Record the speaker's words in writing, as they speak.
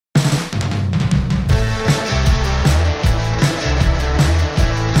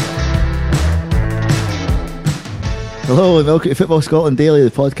Hello and welcome to Football Scotland Daily,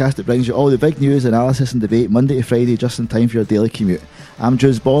 the podcast that brings you all the big news, analysis and debate Monday to Friday just in time for your daily commute. I'm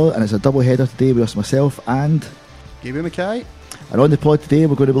Jules Ball and it's a double header today with us, myself and Gabriel Mackay. And on the pod today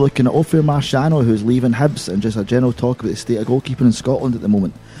we're going to be looking at Ofer Marciano, who's leaving Hibs, and just a general talk about the state of goalkeeping in Scotland at the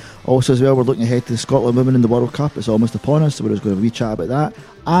moment. Also as well, we're looking ahead to the Scotland women in the World Cup. It's almost upon us, so we're just going to have a wee chat about that.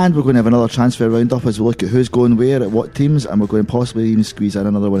 And we're going to have another transfer roundup as we look at who's going where, at what teams, and we're going to possibly even squeeze in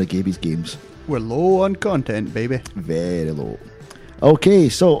another one of Gaby's games. We're low on content, baby. Very low. Okay,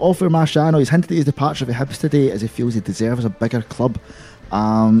 so Ofer Marciano, he's hinted at his departure for Hibs today as he feels he deserves a bigger club.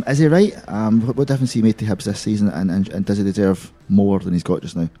 Is he right? What difference he made to Hibs this season, and does he deserve more than he's got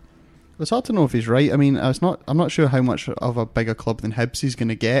just now? It's hard to know if he's right. I mean, I'm not sure how much of a bigger club than Hibs he's going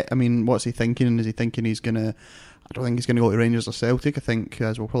to get. I mean, what's he thinking? Is he thinking he's going to... I don't think he's going to go to Rangers or Celtic. I think,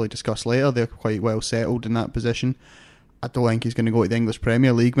 as we'll probably discuss later, they're quite well settled in that position. I don't think he's going to go to the English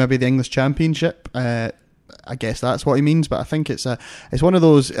Premier League, maybe the English Championship. I guess that's what he means, but I think it's one of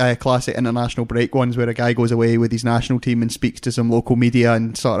those classic international break ones where a guy goes away with his national team and speaks to some local media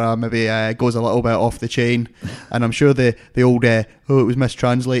and sort of maybe goes a little bit off the chain. And I'm sure the old it was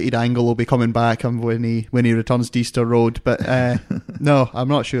mistranslated angle will be coming back when he returns to Easter Road. But no, I'm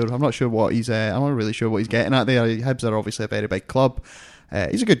not sure. I'm not really sure what he's getting at there. Hibs are obviously a very big club.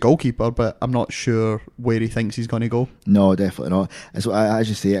 He's a good goalkeeper, but I'm not sure where he thinks he's going to go. No, definitely not. I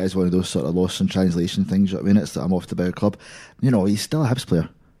just say it as one of those sort of lost in translation things. You know what I mean? It's that I'm off to bigger club. You know, he's still a Hibs player.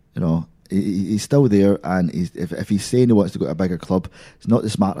 You know, he's still there, and if he's saying he wants to go to a bigger club, it's not the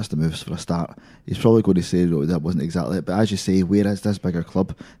smartest of moves for a start. He's probably going to say, no, that wasn't exactly it. But as you say, where is this bigger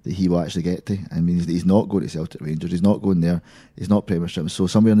club that he will actually get to? I mean, he's not going to Celtic Rangers. He's not going there. He's not Premiership. So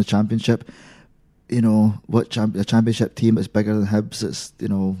somewhere in the Championship. You know, a championship team is bigger than Hibs. It's, you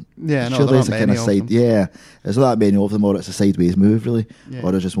know, surely it's a kind of side. Yeah, there's not that many of them, or it's a sideways move, really,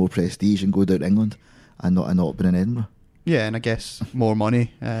 or there's just more prestige and go down to England and not been in Edinburgh. Yeah, and I guess more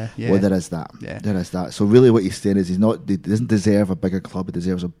money. Well, there is that. Yeah. There is that. So really, what he's saying is he doesn't deserve a bigger club. He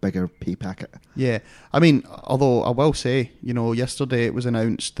deserves a bigger pay packet. Yeah, I mean, although I will say, you know, yesterday it was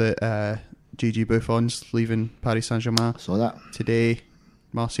announced that Gigi Buffon's leaving Paris Saint-Germain. I saw that Today,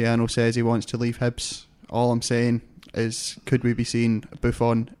 Marciano says he wants to leave Hibs. All I'm saying is, could we be seeing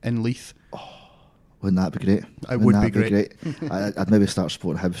Buffon in Leith? Wouldn't that be great? It would be great. I'd maybe start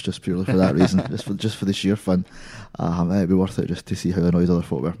supporting Hibs just purely for that reason, just for the sheer fun. It'd be worth it just to see how annoyed other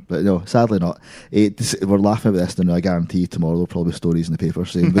folk were. But no, sadly not. We're laughing about this now. I guarantee tomorrow there'll probably be stories in the paper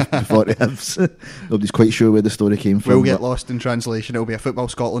saying Buffon to Hibs. Nobody's quite sure where the story came from. We'll get lost in translation. It'll be a Football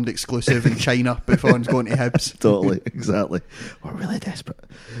Scotland exclusive in China. Buffon's going to Hibs. Totally, exactly. We're really desperate.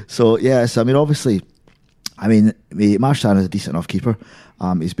 So yes, I mean, obviously, Marciano is a decent enough keeper.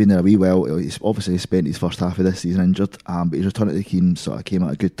 He's been there a wee while. He's obviously spent his first half of this season injured, but his return to the team sort of came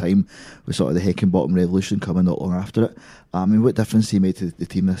at a good time with sort of the Heckingbottom revolution coming not long after it. What difference he made to the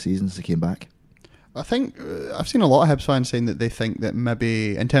team this season since he came back? I think I've seen a lot of Hibs fans saying that they think that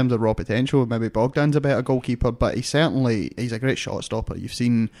maybe in terms of raw potential, maybe Bogdan's a better goalkeeper, but he's a great shot stopper. You've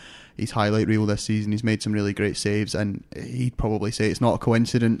seen his highlight reel this season. He's made some really great saves, and he'd probably say it's not a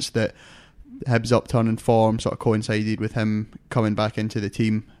coincidence that Hibs' upturn in form sort of coincided with him coming back into the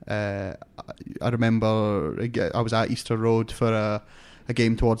team. I remember I was at Easter Road for a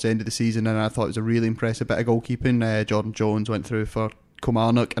game towards the end of the season, and I thought it was a really impressive bit of goalkeeping. Jordan Jones went through for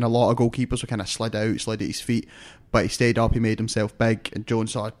Kilmarnock, and a lot of goalkeepers were kind of slid at his feet, but he stayed up, he made himself big, and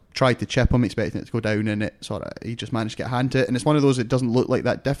Jones sort of tried to chip him, expecting it to go down, and he just managed to get a hand to it. And it's one of those that doesn't look like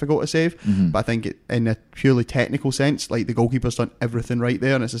that difficult to save, but I think in a purely technical sense, like, the goalkeeper's done everything right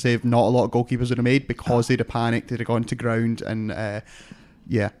there, and it's a save not a lot of goalkeepers would have made because they'd have panicked, they'd have gone to ground, and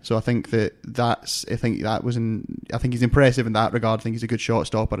so I think I think he's impressive in that regard. I think he's a good shot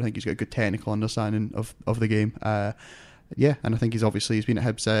stopper. I think he's got a good technical understanding of the game. And I think he's been at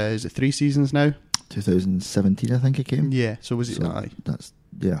Hibs, is it 3 seasons now? 2017, I think he came. Yeah, so was it?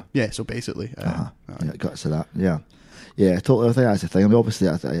 So basically, got to that. Yeah, totally. I think that's the thing. I mean, obviously,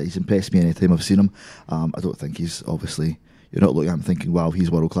 he's impressed me any time I've seen him. I don't think he's obviously. You're not looking at him thinking, "Wow,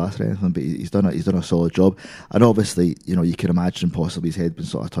 he's world class" or anything. But he's done a solid job. And obviously, you know, you can imagine possibly his head been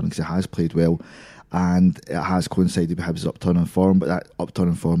sort of turning because he has played well, and it has coincided with Hibs' upturn in form. But that upturn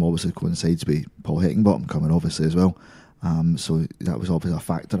in form obviously coincides with Paul Heckingbottom coming, obviously, as well. So that was obviously a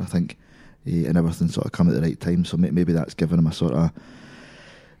factor, I think, and everything sort of come at the right time. So maybe that's given him a sort of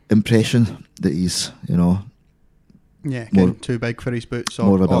impression that he's, you know, getting too big for his boots, or,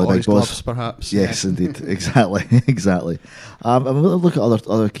 more of a Billy Big Boss, gloves, perhaps. Yes, indeed, exactly. And we'll look at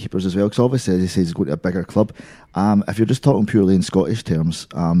other keepers as well, because obviously, as he says, he's going to a bigger club. If you're just talking purely in Scottish terms,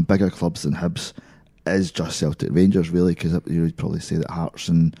 bigger clubs than Hibs is just Celtic Rangers, really, because you'd probably say that Hearts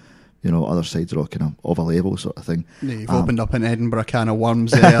and other sides are all kind of a level sort of thing. Yeah, you've opened up an Edinburgh can of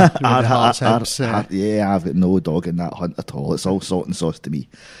worms there. I've got no dog in that hunt at all. It's all salt and sauce to me.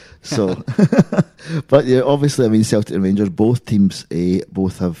 So, but yeah, obviously, I mean, Celtic and Rangers, both teams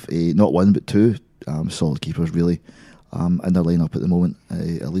both have not one but two solid keepers really in their lineup at the moment,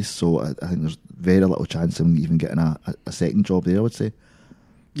 at least. So I think there's very little chance of him even getting a second job there, I would say.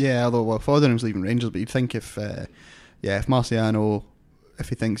 Yeah, although Fotheringham's leaving Rangers, but you'd think if Marciano, if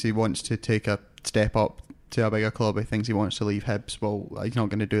he thinks he wants to take a step up to a bigger club, he thinks he wants to leave Hibs, well, he's not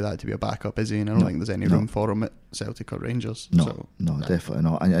going to do that to be a backup, is he? And I don't think there's any room for him at Celtic or Rangers. No, definitely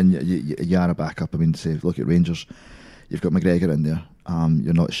not. And you are a backup. I mean, say, look at Rangers, you've got McGregor in there.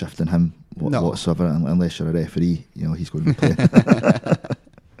 You're not shifting him whatsoever unless you're a referee. He's going to be playing.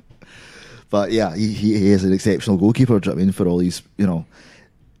 But yeah, he is an exceptional goalkeeper. Do you know what I mean? For all these,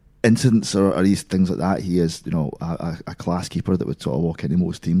 incidents or these things like that, he is, a class keeper that would sort of walk into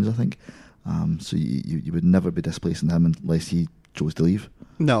most teams, I think. So you would never be displacing him unless he chose to leave.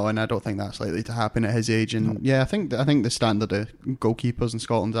 No, and I don't think that's likely to happen at his age. And I think the standard of goalkeepers in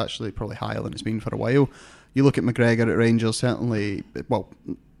Scotland is actually probably higher than it's been for a while. You look at McGregor at Rangers, certainly, well,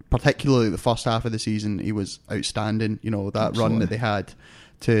 particularly the first half of the season, he was outstanding. That Absolutely. Run that they had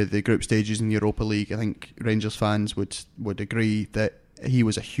to the group stages in the Europa League, I think Rangers fans would agree that he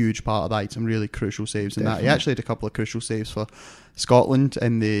was a huge part of that. He had some really crucial saves in that. He actually had a couple of crucial saves for Scotland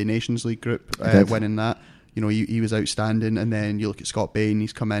in the Nations League group, winning that. He was outstanding. And then you look at Scott Bain,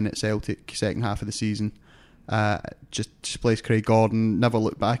 he's come in at Celtic second half of the season, just displaced Craig Gordon, never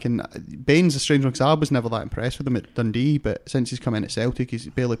looked back. And Bain's a strange one because I was never that impressed with him at Dundee, but since he's come in at Celtic, he's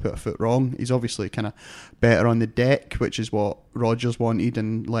barely put a foot wrong. He's obviously kind of better on the deck, which is what Rodgers wanted,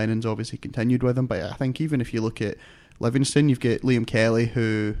 and Lennon's obviously continued with him. But I think even if you look at Livingston, you've got Liam Kelly,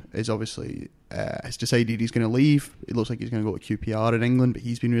 who is obviously has decided he's going to leave. It looks like he's going to go to QPR in England, but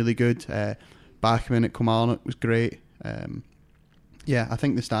he's been really good. Bachmann at Kilmarnock was great. I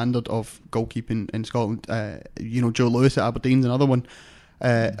think the standard of goalkeeping in Scotland, Joe Lewis at Aberdeen's another one.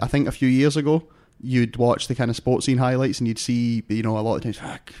 I think a few years ago, you'd watch the kind of sports scene highlights and you'd see, a lot of times,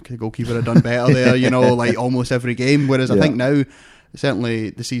 the goalkeeper had done better there, like almost every game. Whereas I think now,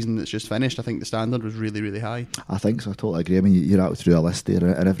 certainly the season that's just finished, I think the standard was really, really high. I think so, I totally agree. I mean, you're out through a list there,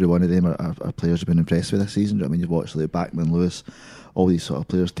 and every one of them are players who've been impressed with this season. I mean, you've watched like Bachmann, Lewis, all these sort of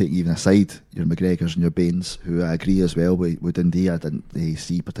players, take even aside your McGregors and your Bains, who I agree as well with Dundee. I didn't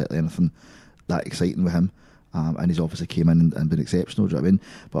see particularly anything that exciting with him, and he's obviously came in and been exceptional, do you know what I mean?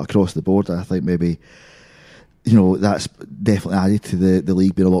 But across the board, I think maybe that's definitely added to the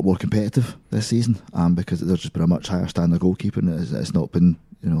league being a lot more competitive this season, because there's just been a much higher standard goalkeeping. It's not been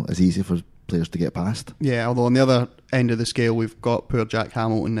as easy for players to get past. Yeah, although on the other end of the scale, we've got poor Jack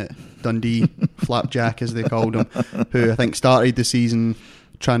Hamilton at Dundee, Flapjack as they called him, who I think started the season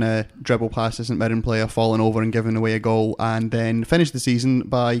trying to dribble past a St Mirren player, falling over and giving away a goal, and then finished the season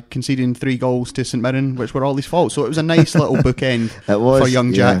by conceding 3 goals to St Mirren, which were all his fault. So it was a nice little bookend for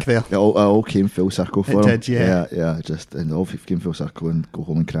young Jack there. It all came full circle for him. It did, yeah. And all came full circle and go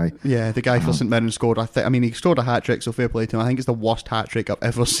home and cry. Yeah, the guy for St Mirren scored, he scored a hat-trick, so fair play to him. I think it's the worst hat-trick I've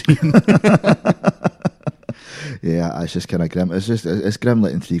ever seen. Yeah, it's just kind of grim. It's grim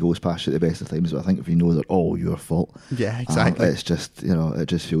letting 3 goals pass you at the best of times, but I think if you know they're all your fault, yeah, exactly. It's just it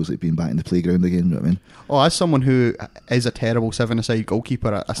just feels like being back in the playground again. You know what I mean? Oh, as someone who is a terrible 7-a-side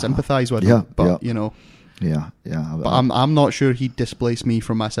goalkeeper, I sympathise with him. But yeah. But I'm not sure he'd displace me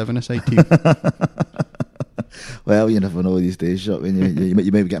from my 7-a-side team. Well, you never know these days. You know what I mean? You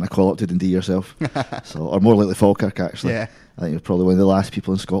might be getting a call up to Dundee yourself, or more likely Falkirk. Actually, yeah. I think you're probably one of the last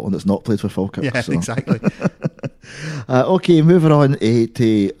people in Scotland that's not played for Falkirk. Yeah, so. Exactly. Okay, moving on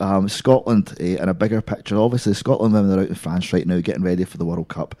to Scotland in a bigger picture. Obviously, Scotland women are out in France right now getting ready for the World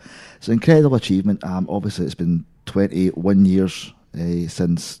Cup. It's an incredible achievement. Obviously, it's been 21 years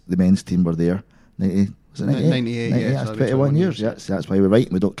since the men's team were there. 90, was it 98? 98, yeah. That's 21 years. Yes, that's why we're right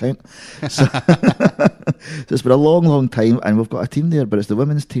and we don't count. So it's been a long, long time, and we've got a team there, but it's the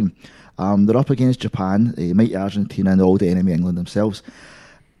women's team. They're up against Japan, mighty Argentina, and all the enemy England themselves.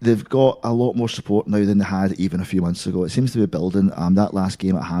 They've got a lot more support now than they had even a few months ago. It seems to be building. That last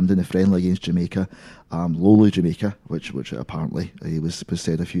game at Hampden, the friendly against Jamaica, lowly Jamaica, which apparently was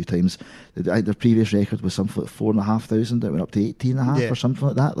said a few times. Their previous record was something like 4,500. It went up to 18,500 or something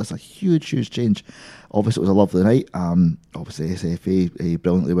like that. That's a huge, huge change. Obviously, it was a lovely night. Obviously, SFA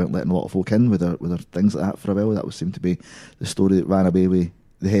brilliantly weren't letting a lot of folk in with their things like that for a while. That seemed to be the story that ran away with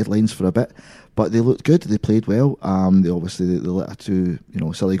the headlines for a bit, but they looked good. They played well. They let 2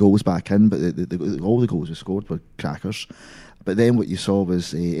 silly goals back in, but all the goals they scored were crackers. But then what you saw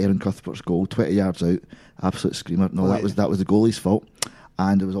was Erin Cuthbert's goal, 20 yards out, absolute screamer. No, that was the goalie's fault.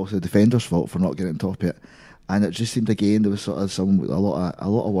 and it was also the defender's fault for not getting on top of it. And it just seemed again there was sort of a lot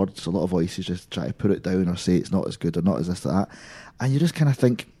of words, a lot of voices just try to put it down or say it's not as good or not as this or that. And you just kind of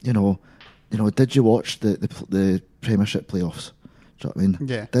think, did you watch the Premiership playoffs? Do you know what I mean?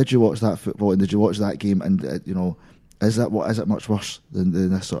 Yeah. Did you watch that football and did you watch that game? And is it much worse than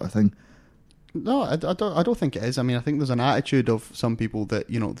this sort of thing? No, I don't think it is. I mean, I think there's an attitude of some people that,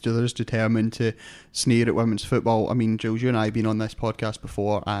 they're just determined to sneer at women's football. I mean, Jules, you and I have been on this podcast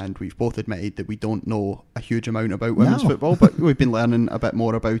before, and we've both admitted that we don't know a huge amount about women's football, but we've been learning a bit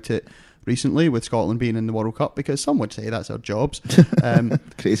more about it recently with Scotland being in the World Cup, because some would say that's our jobs.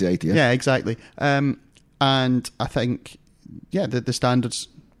 Crazy idea. Yeah, exactly. And I think, the standard's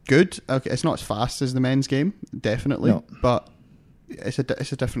good. Okay, it's not as fast as the men's game, definitely, but it's a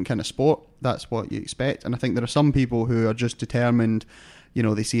different kind of sport. That's what you expect. And I think there are some people who are just determined,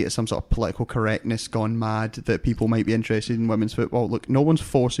 they see it as some sort of political correctness gone mad, that people might be interested in women's football. Look, no one's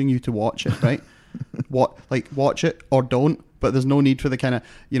forcing you to watch it, right? Watch it or don't, but there's no need for the kind of,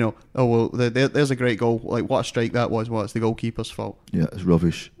 there's a great goal. Like, what a strike that was. Well, it's the goalkeeper's fault. Yeah, it's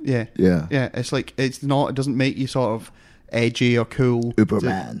rubbish. Yeah. Yeah. Yeah, it's like, it doesn't make you sort of edgy or cool.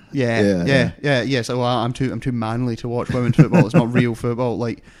 Uberman. Yeah. So I'm too manly to watch women's football. It's not real football.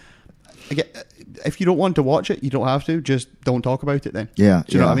 Like, if you don't want to watch it, you don't have to. Just don't talk about it then. Yeah.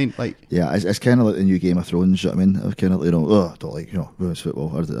 Do you know what I mean? Like, yeah, it's kind of like the new Game of Thrones. You know what I mean? I've kind of I don't like women's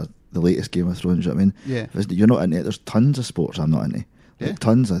football or the latest Game of Thrones. You know what I mean? Yeah. If you're not into it, there's tons of sports I'm not into. Yeah.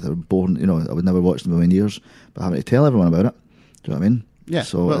 Tons that are boring. I would never watch them in a million years, but having to tell everyone about it. Do you know what I mean? Yeah.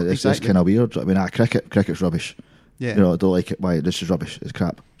 So it's just kind of weird. Do you know what I mean? Cricket's rubbish. Yeah. I don't like it. Why? This is rubbish. It's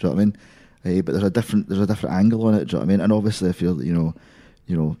crap. Do you know what I mean? But there's a different angle on it. Do you know what I mean? And obviously, if you're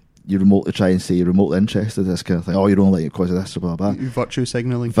you remotely try and say you're remotely interested in this kind of thing. Oh, you don't like it because of this or blah blah. Virtue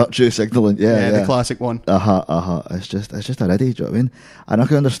signalling. Yeah. The classic one. It's just already. Do you know what I mean? And I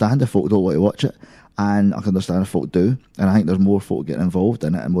can understand if folk don't want to watch it, and I can understand if folk do. And I think there's more folk getting involved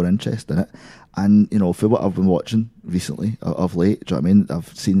in it and more interest in it. And for what I've been watching recently, of late, do you know what I mean?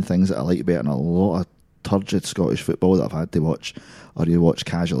 I've seen things that I like better than a lot of turgid Scottish football that I've had to watch, or you watch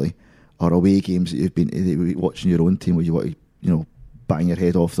casually, or away games that you've been watching your own team where you want to bang your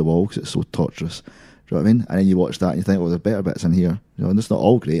head off the wall because it's so torturous. Do you know what I mean? And then you watch that and you think, well, there's better bits in here. And it's not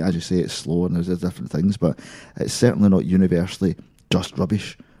all great, as you say, it's slow and there's different things, but it's certainly not universally just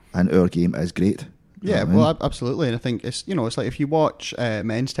rubbish. And our game is great. Yeah, well, absolutely. And I think it's it's like if you watch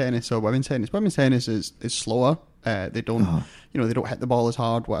men's tennis or women's tennis is slower. They don't they don't hit the ball as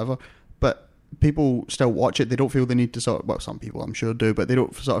hard, whatever. But people still watch it. They don't feel the need to some people I'm sure do, but they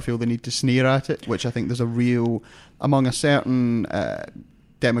don't sort of feel the need to sneer at it, which I think there's a real, among a certain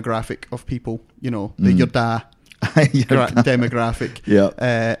demographic of people, your dad demographic.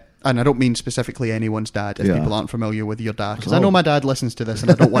 Yeah. And I don't mean specifically anyone's dad, if people aren't familiar with your dad, because I know my dad listens to this and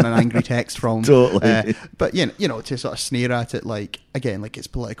I don't want an angry text from totally. But to sort of sneer at it, like it's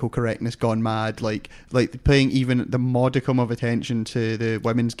political correctness gone mad, like paying even the modicum of attention to the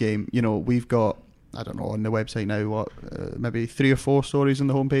women's game. We've got, I don't know, on the website now, maybe 3 or 4 stories on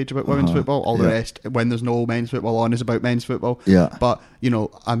the homepage about women's football. All the rest, when there's no men's football on, is about men's football. Yeah. But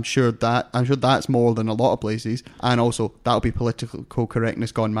I'm sure that's more than a lot of places, and also that'll be political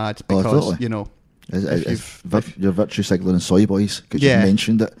correctness gone mad because you're virtue signaling soy boys because you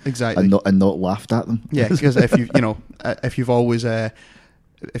mentioned it exactly and not laughed at them. Yeah, because if if you've always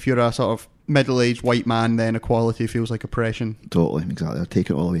if you're a sort of middle-aged white man, then equality feels like oppression. Totally, exactly. I'll take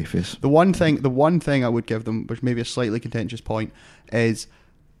it all away, face. The one thing I would give them, which may be a slightly contentious point, is,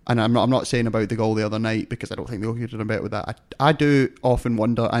 and I'm not saying about the goal the other night because I don't think the goalkeeper did a bit with that. I do often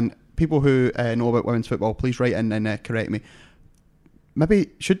wonder, and people who know about women's football, please write in and correct me. Maybe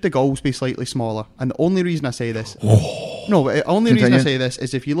should the goals be slightly smaller? And the only reason I say this, reason I say this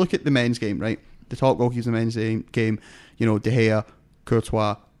is if you look at the men's game, right? The top goalkeepers in the men's game, De Gea,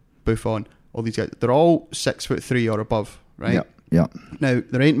 Courtois, Buffon, all these guys, they're all 6'3" or above, right? Yeah. Now,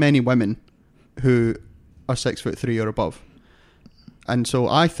 there ain't many women who are 6'3" or above. And so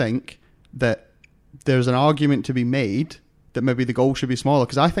I think that there's an argument to be made that maybe the goal should be smaller,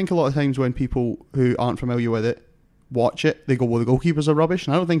 because I think a lot of times when people who aren't familiar with it watch it, they go, well, the goalkeepers are rubbish.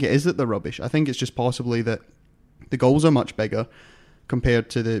 And I don't think it is that they're rubbish. I think it's just possibly that the goals are much bigger compared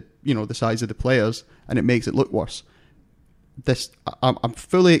to the size of the players, and it makes it look worse. I'm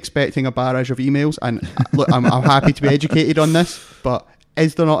fully expecting a barrage of emails, and look, I'm happy to be educated on this, but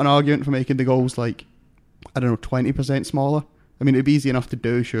is there not an argument for making the goals 20% smaller? I mean, it'd be easy enough to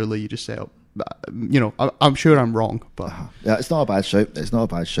do, surely. You just set up I'm sure I'm wrong, but yeah, it's not a bad shout. It's not a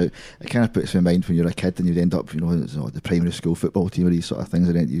bad shout. It kind of puts me in mind when you're a kid and you'd end up, the primary school football team or these sort of things,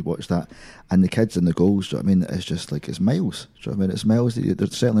 and then you watch that, and the kids and the goals. Do you know what I mean? It's just like it's miles. Do you know what I mean? It's miles.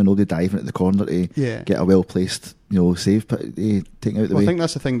 There's certainly nobody diving at the corner to get a well placed, save, taking out the way. I think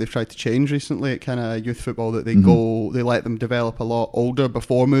that's the thing they've tried to change recently at kind of youth football, that they let them develop a lot older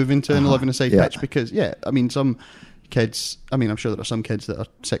before moving to an 11-a-side pitch, because some kids, I'm sure there are some kids that are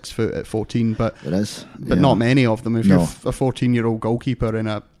 6 foot at 14, but there is, but not many of them. If you're a 14-year-old goalkeeper in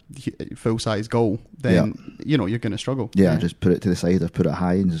a full-size goal, then you're going to struggle. Just put it to the side or put it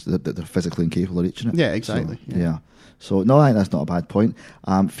high, and just that they're physically incapable of reaching it. Yeah, exactly. So no, I think that's not a bad point.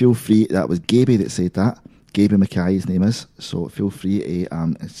 Feel free. That was Gaby that said that. Gaby Mackay, his name is. So feel free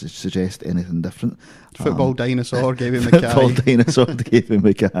to suggest anything different. Football dinosaur, Gaby Mackay. Football dinosaur, Gaby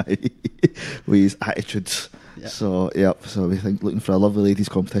Mackay, with his attitudes. Yep. So we think looking for a lovely ladies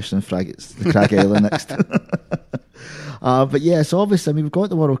competition in the Crag Island next. But yeah, so obviously, we've got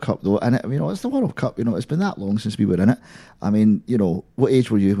the World Cup though, and it's the World Cup. It's been that long since we were in it. What age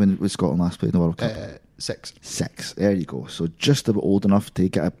were you when Scotland last played in the World Cup? 6. 6. There you go. So just about old enough to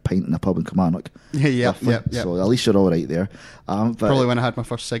get a pint in a pub in Kilmarnock. Yeah. So at least you're all right there. But probably when I had my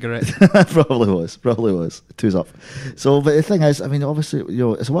first cigarette. Probably was. 2's up. So, but the thing is, obviously,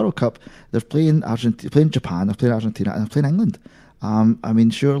 it's a World Cup. They're playing Japan, they're playing Argentina, and they're playing England.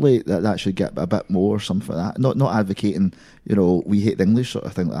 Surely that should get a bit more something like that. Not advocating, we hate the English sort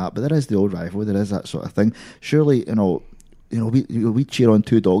of thing like that, but there is the old rivalry, there is that sort of thing. Surely, we cheer on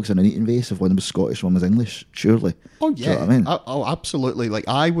 2 dogs in an eating vase if one was Scottish, one was English. Surely. Oh yeah. Do you know what I mean? Oh, absolutely. Like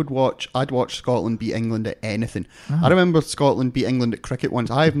I'd watch Scotland beat England at anything. I remember Scotland beat England at cricket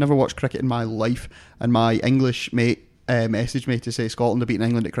once. I've never watched cricket in my life, and my English mate messaged me to say Scotland have beaten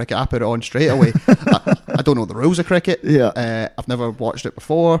England at cricket. I put it on straight away. I don't know the rules of cricket. I've never watched it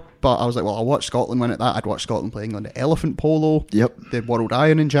before, but I was like, well, I'll watch Scotland win at that. I'd watch Scotland play England at elephant polo. The World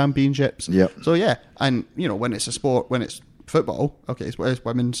Ironing Championships. So yeah, and when it's a sport, when it's football, okay, it's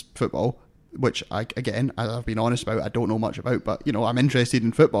women's football, which I've been honest about, I don't know much about, but I'm interested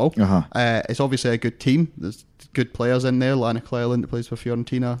in football. It's obviously a good team. There's good players in there. Lana Cleland that plays for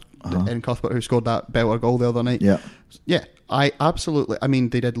Fiorentina, Erin Cuthbert, who scored that belter goal the other night. I absolutely,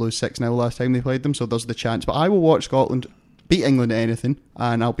 they did lose 6-0 last time they played them, so there's the chance, but I will watch Scotland beat England at anything,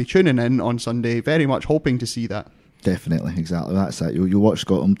 and I'll be tuning in on Sunday, very much hoping to see that. Definitely, exactly, that's it. You watch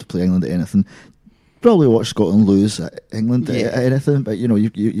Scotland to play England at anything. Probably watch Scotland lose at England at anything, but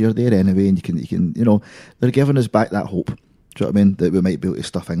you're there anyway, and you can they're giving us back that hope. Do you know what I mean? That we might be able to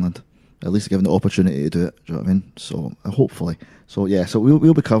stuff England. At least given the opportunity to do it. Do you know what I mean? So hopefully. So yeah. So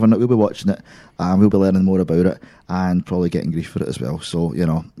we'll be covering it. We'll be watching it, and we'll be learning more about it, and probably getting grief for it as well. So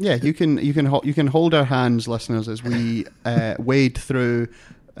Yeah, you can hold our hands, listeners, as we wade through.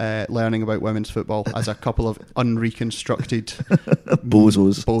 Learning about women's football as a couple of unreconstructed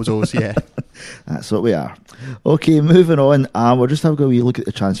bozos, yeah. That's what we are. Okay, moving on. We'll just have a wee look at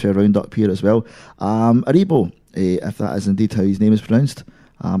the transfer roundup here as well. Aribo, if that is indeed how his name is pronounced,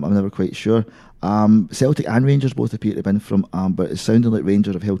 I'm never quite sure. Celtic and Rangers both appear to have been from, but it's sounding like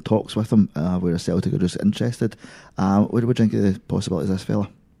Rangers have held talks with him, whereas Celtic are just interested. What do we think of the possibilities of this fella?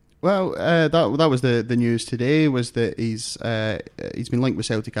 Well, that was the news today, was that he's been linked with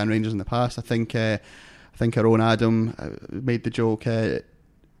Celtic and Rangers in the past. I think our own Adam made the joke,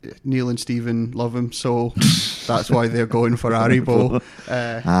 Neil and Stephen love him, so that's why they're going for Aribo.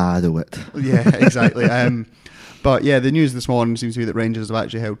 The wit. Yeah, exactly. But yeah, the news this morning seems to be that Rangers have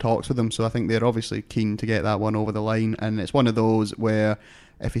actually held talks with him, so I think they're obviously keen to get that one over the line, and it's one of those where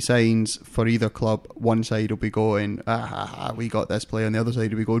if he signs for either club, one side will be going, we got this player, and the other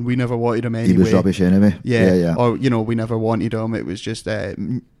side will be going, we never wanted him anyway. He was rubbish anyway. Yeah. Or, we never wanted him. It was just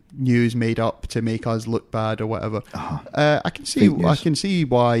news made up to make us look bad or whatever. I can see why. I can see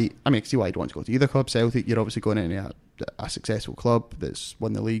why he'd want to go to either club. Celtic, you're obviously going into a successful club that's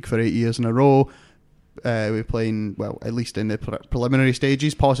won the league for 8 years in a row. We're playing, well, at least in the preliminary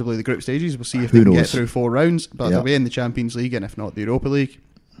stages, possibly the group stages. We'll see if they can get through 4 rounds, but they'll be in the Champions League, and if not, the Europa League.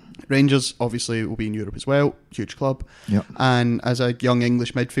 Rangers obviously will be in Europe as well, huge club. And as a young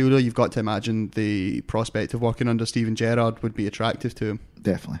English midfielder, you've got to imagine the prospect of working under Steven Gerrard would be attractive to him.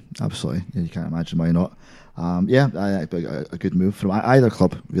 Definitely, absolutely. Yeah, you can't imagine why not. A good move from either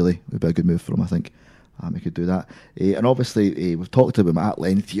club, really. Would be a good move for him, I think. He could do that. And obviously, we've talked about him at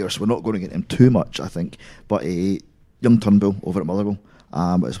length here, so we're not going to get him too much, I think. But young Turnbull over at Motherwell.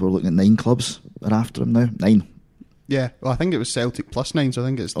 So we're looking at 9 clubs are after him now. 9. Yeah, well, I think it was Celtic plus 9, so I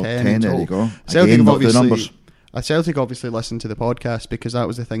think it's 10. 10, there you go. Celtic Again, have obviously, the numbers. Celtic obviously listened to the podcast because that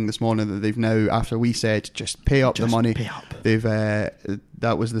was the thing this morning that they've now, after we said just pay up the money, pay up. They've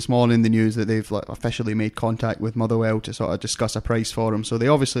that was this morning the news that they've officially made contact with Motherwell to sort of discuss a price for him. So they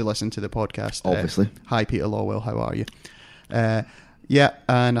obviously listened to the podcast. Obviously. Hi Peter Lawwell, how are you? Yeah,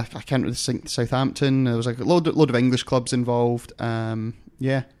 and I can't really think Southampton. There was like a load of English clubs involved.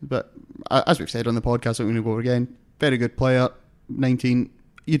 Yeah, but as we've said on the podcast, I'm going to go over again. Very good player, 19.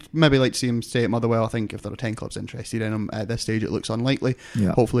 You'd maybe like to see him stay at Motherwell. I think if there are 10 clubs interested in him at this stage, it looks unlikely.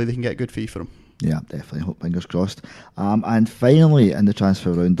 Yeah. Hopefully they can get a good fee for him. Yeah, definitely. Hope, fingers crossed. And finally, in the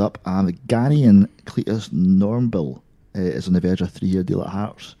transfer roundup, Ghanaian Cletus Normbill is on the verge of a 3-year deal at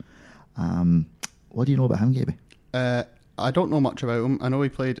Hearts. What do you know about him, Gaby? I don't know much about him. I know he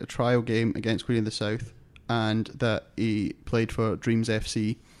played a trial game against Queen of the South and that he played for Dreams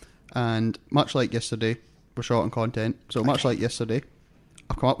FC. And much like yesterday, we're short on content. So much like yesterday,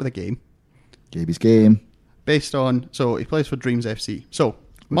 I've come up with a game. Gaby's game. Based on, so he plays for Dreams FC. So,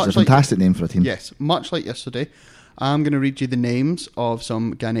 Which is a fantastic name for a team. Yes, much like yesterday, I'm going to read you the names of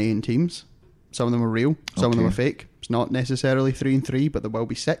some Ghanaian teams. Some of them are real, some of them are fake. It's not necessarily 3 and 3, but there will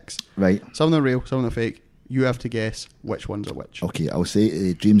be 6. Right. Some of them are real, some of them are fake. You have to guess which ones are which. Okay, I'll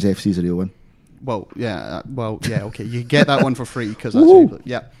say Dreams FC is a real one. Well, yeah, okay. You get that one for free because that's real.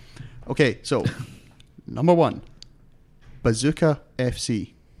 Yeah. Okay, so number 1, Bazooka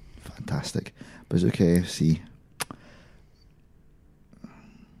FC. Fantastic. Bazooka FC.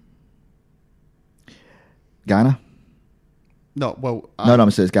 Ghana? No, well... No, I'm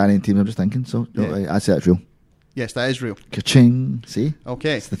saying it's Ghanaian team, I'm just thinking, so right, I'd say that's real. Yes, that is real. Ka-ching. See?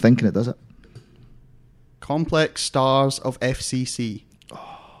 Okay. It's the thinking that does it. Complex Stars of FCC.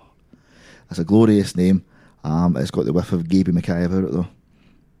 That's a glorious name. It's got the whiff of Gaby Mackay about it, though.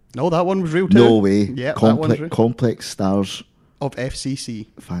 No, that one was real too. No way. Yeah, that one's real. Complex Stars of FCC.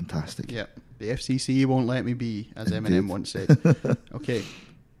 Fantastic. Yeah. The FCC won't let me be, as Indeed. Eminem once said. Okay.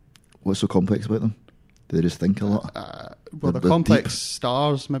 What's so complex about them? Do they just think a lot? Well, the complex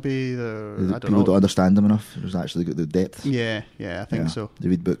stars, maybe I don't people know. don't understand them enough. There's actually got the depth. Yeah, I think so. They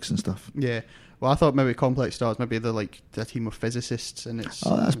read books and stuff. Yeah. Well, I thought maybe complex stars, maybe they're like a team of physicists, and it's.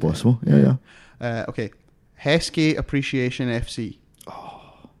 Oh, that's possible. Yeah. Okay. Heskey Appreciation FC.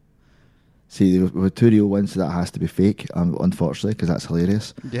 See, with 2 real ones, that has to be fake, unfortunately, because that's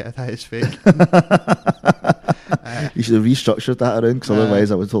hilarious. Yeah, that is fake. You should have restructured that around, because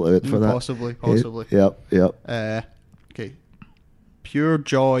otherwise I would totally out for that. Possibly. Yep. Okay. Pure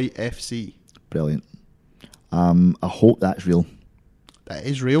Joy FC. Brilliant. I hope that's real. That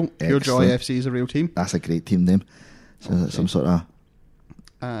is real. Pure Joy FC is a real team. That's a great team name. So Okay. some sort of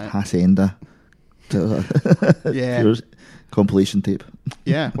Hacienda. Yeah. Pure compilation tape.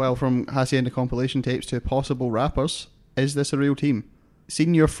 Yeah, well, from Hacienda compilation tapes to Possible Rappers, is this a real team?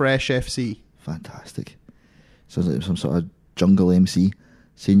 Senior Fresh FC. Fantastic. Sounds like some sort of jungle MC.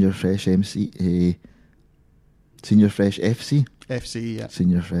 Senior Fresh MC. Senior Fresh FC. FC, yeah.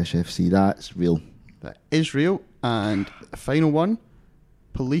 Senior Fresh FC. That's real. That is real. And the final one,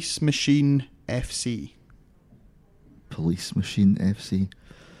 Police Machine FC. Police Machine FC.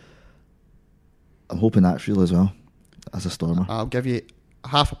 I'm hoping that's real as well, as a Stormer. I'll give you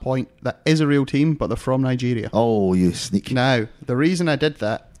half a point. That is a real team, but they're from Nigeria. Oh, you sneak. Now, the reason I did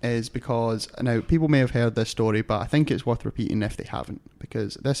that is because, now, people may have heard this story, but I think it's worth repeating if they haven't,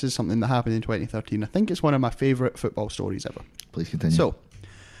 because this is something that happened in 2013. I think it's one of my favourite football stories ever. Please continue. So,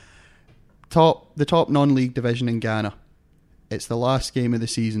 the top non-league division in Ghana. It's the last game of the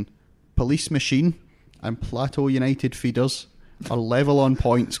season. Police Machine and Plateau United Feeders are level on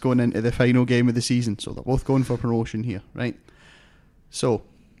points going into the final game of the season. So they're both going for promotion here, right? So,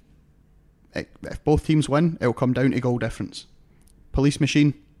 if both teams win, it'll come down to goal difference. Police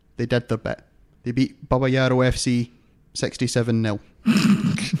Machine, they did their bit. They beat Baba Yaro FC 67-0.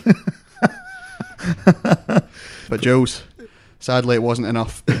 But Jules, sadly it wasn't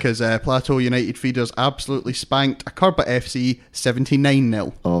enough, because Plateau United Feeders absolutely spanked Akurba FC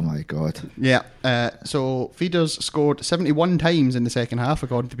 79-0. Oh my God. Yeah, so Feeders scored 71 times in the second half,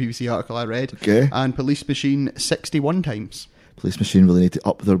 according to the BBC article I read. Okay. And Police Machine 61 times. Police Machine really need to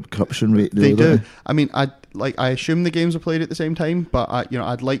up their corruption rate. Really, They do. don't I mean, I assume the games were played at the same time, but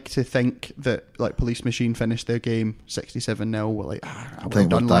I'd like to think that Police Machine finished their game 67-0. We're like, well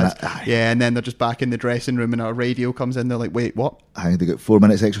done, lads. Yeah, and then they're just back in the dressing room, and a radio comes in. They're like, wait, what? I think they got 4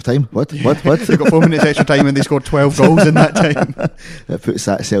 minutes extra time. What? They got 4 minutes extra time, and they scored 12 goals in that time. That puts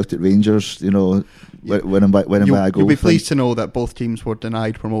that Celtic Rangers, winning by a goal. You'll be pleased to know that both teams were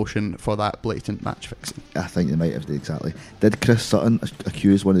denied promotion for that blatant match fixing. I think they might have, exactly. Did Chris Sutton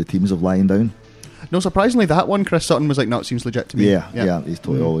accuse one of the teams of lying down? No, surprisingly, that one, Chris Sutton was like, no, it seems legit to me. Yeah, he's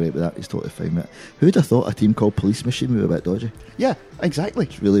totally all right with that. He's totally fine with it. Who'd have thought a team called Police Machine would be a bit dodgy? Yeah, exactly.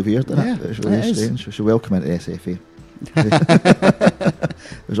 It's really weird, isn't Yeah, it? It's really it is. strange. We should welcome into the SFA.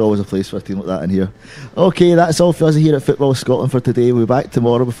 There's always a place for a team like that in here. Okay, that's all for us here at Football Scotland for today. We'll be back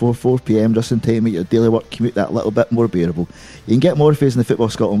tomorrow before 4 PM, just in time to make your daily work commute that little bit more bearable. You can get more of us on the Football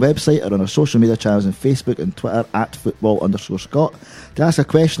Scotland website or on our social media channels on Facebook and Twitter at @football_Scot. To ask a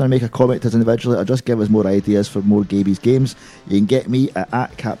question or make a comment to us individually or just give us more ideas for more Gaby's games, you can get me at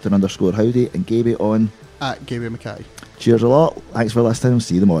 @captain_Howdy and Gaby on At Gabriel Mackay. Cheers a lot. Thanks for listening.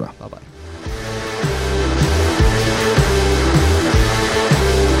 See you tomorrow. Bye bye.